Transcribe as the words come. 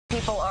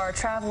People are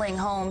traveling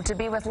home to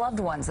be with loved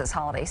ones this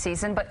holiday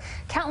season, but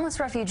countless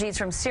refugees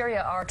from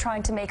Syria are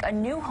trying to make a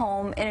new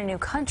home in a new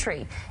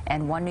country.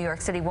 And one New York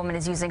City woman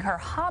is using her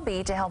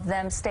hobby to help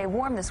them stay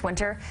warm this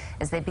winter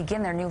as they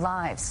begin their new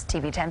lives.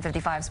 TV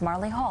 1055's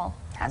Marlie Hall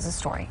has a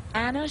story.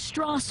 Anna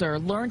Strasser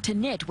learned to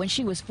knit when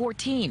she was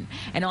 14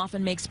 and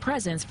often makes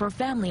presents for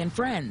family and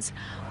friends.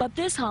 But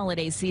this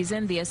holiday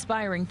season, the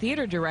aspiring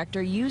theater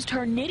director used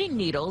her knitting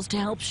needles to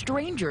help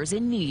strangers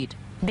in need.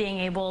 Being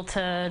able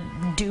to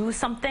do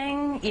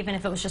something, even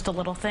if it was just a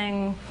little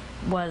thing,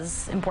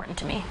 was important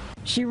to me.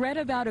 She read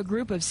about a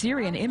group of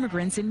Syrian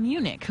immigrants in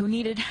Munich who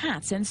needed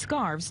hats and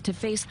scarves to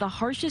face the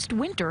harshest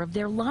winter of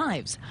their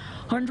lives.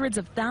 Hundreds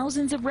of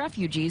thousands of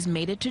refugees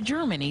made it to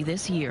Germany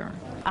this year.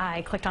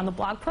 I clicked on the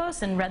blog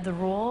post and read the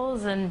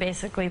rules and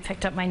basically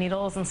picked up my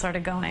needles and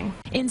started going.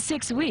 In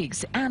 6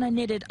 weeks, Anna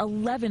knitted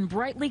 11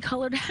 brightly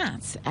colored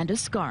hats and a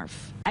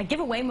scarf. I give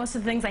away most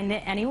of the things I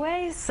knit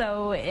anyway,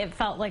 so it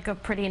felt like a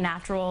pretty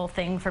natural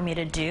thing for me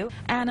to do.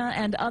 Anna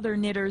and other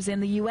knitters in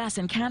the U.S.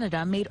 and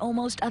Canada made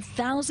almost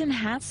 1,000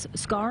 hats,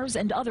 scarves,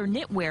 and other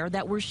knitwear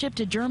that were shipped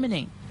to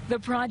Germany. The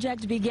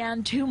project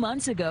began 2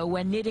 months ago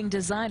when knitting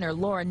designer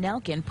Laura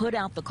Nelkin put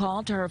out the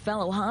call to her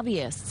fellow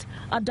hobbyists.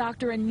 A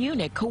doctor in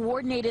Munich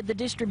coordinated the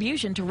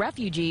distribution to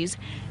refugees,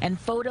 and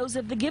photos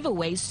of the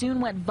giveaway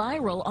soon went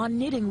viral on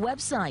knitting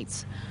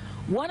websites.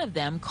 One of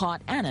them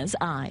caught Anna's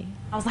eye.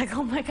 I was like,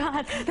 oh my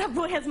God, that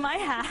boy has my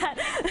hat.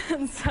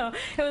 And so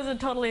it was a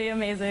totally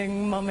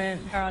amazing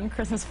moment. We're on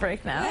Christmas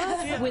break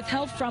now. With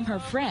help from her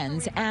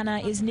friends, Anna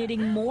is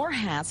knitting more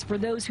hats for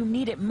those who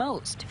need it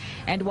most.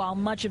 And while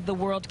much of the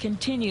world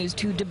continues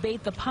to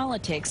debate the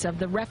politics of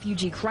the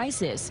refugee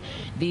crisis,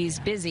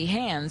 these busy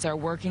hands are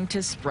working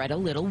to spread a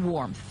little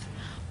warmth.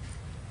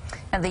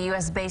 And the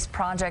U.S.-based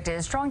project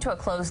is drawing to a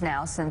close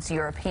now since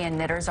European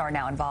knitters are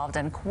now involved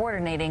in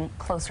coordinating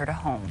closer to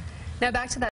home. Now back to that